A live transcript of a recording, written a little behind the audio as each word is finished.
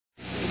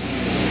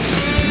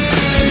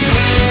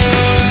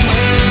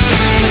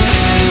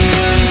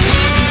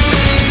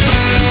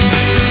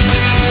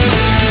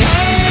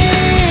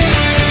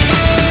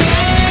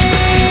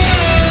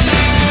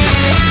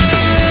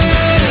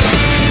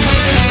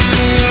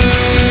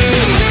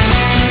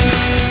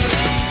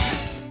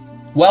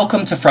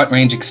Welcome to Front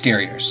Range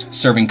Exteriors,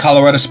 serving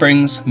Colorado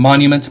Springs,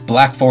 Monument,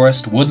 Black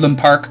Forest, Woodland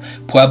Park,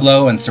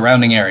 Pueblo, and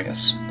surrounding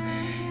areas.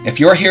 If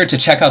you're here to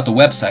check out the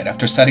website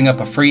after setting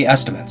up a free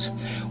estimate,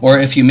 or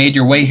if you made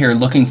your way here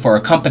looking for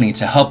a company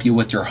to help you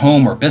with your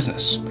home or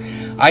business,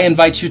 I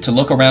invite you to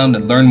look around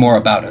and learn more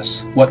about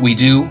us, what we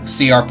do,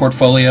 see our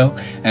portfolio,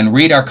 and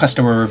read our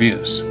customer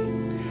reviews.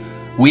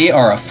 We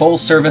are a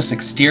full-service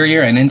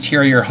exterior and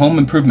interior home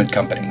improvement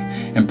company,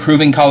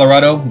 improving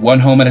Colorado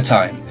one home at a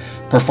time,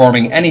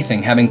 performing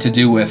anything having to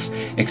do with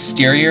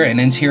exterior and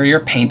interior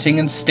painting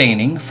and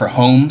staining for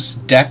homes,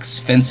 decks,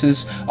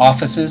 fences,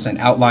 offices, and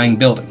outlying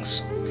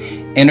buildings,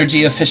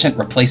 energy-efficient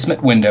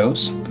replacement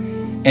windows,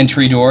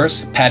 entry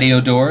doors, patio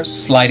doors,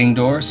 sliding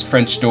doors,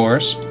 French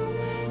doors,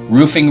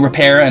 roofing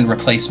repair and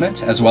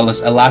replacement, as well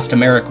as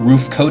elastomeric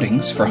roof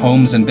coatings for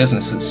homes and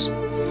businesses,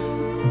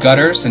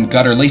 gutters and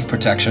gutter leaf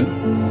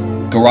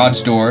protection,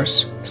 garage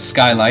doors,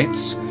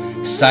 skylights,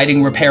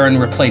 siding repair and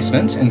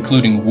replacement,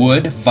 including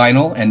wood,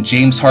 vinyl, and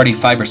James Hardie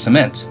fiber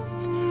cement,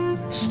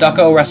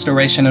 stucco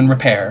restoration and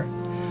repair,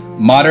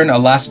 modern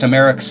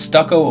elastomeric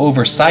stucco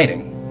over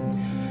siding,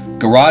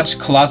 garage,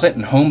 closet,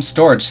 and home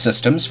storage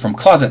systems from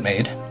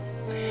ClosetMaid,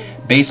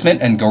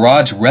 basement and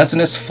garage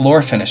resinous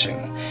floor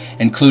finishing,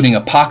 including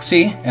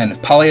epoxy and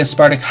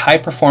polyaspartic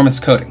high-performance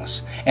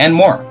coatings, and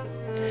more.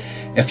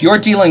 If you're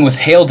dealing with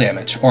hail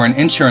damage or an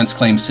insurance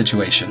claim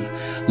situation,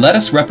 let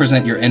us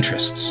represent your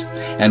interests,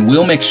 and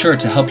we'll make sure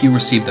to help you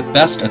receive the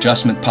best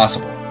adjustment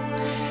possible.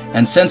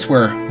 And since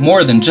we're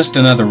more than just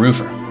another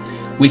roofer,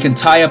 we can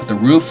tie up the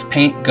roof,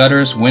 paint,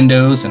 gutters,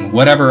 windows, and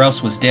whatever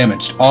else was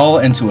damaged all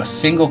into a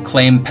single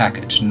claim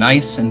package,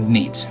 nice and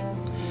neat.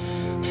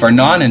 For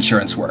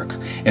non-insurance work,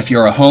 if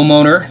you're a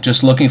homeowner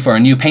just looking for a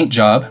new paint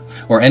job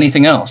or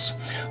anything else,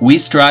 we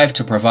strive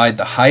to provide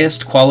the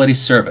highest quality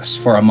service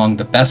for among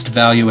the best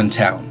value in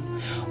town.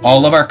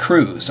 All of our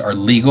crews are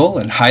legal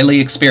and highly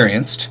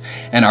experienced,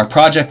 and our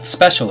project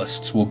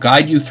specialists will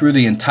guide you through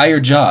the entire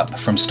job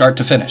from start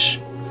to finish.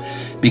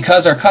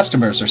 Because our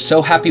customers are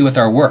so happy with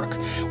our work,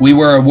 we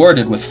were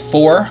awarded with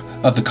 4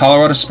 of the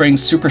Colorado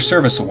Springs Super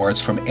Service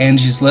Awards from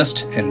Angie's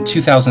List in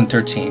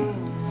 2013.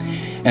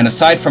 And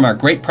aside from our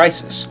great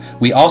prices,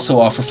 we also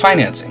offer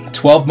financing,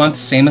 12 months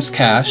same as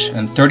cash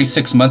and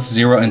 36 months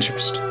zero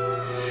interest.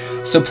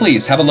 So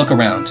please have a look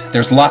around.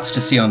 There's lots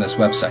to see on this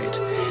website.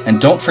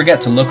 And don't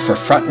forget to look for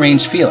Front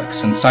Range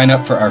Felix and sign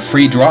up for our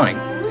free drawing.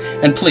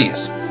 And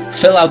please,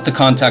 fill out the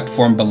contact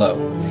form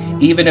below,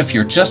 even if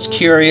you're just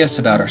curious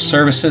about our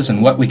services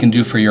and what we can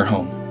do for your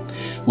home.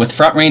 With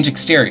Front Range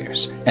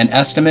Exteriors, an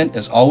estimate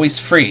is always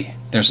free,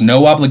 there's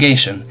no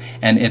obligation,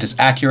 and it is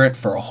accurate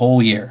for a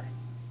whole year.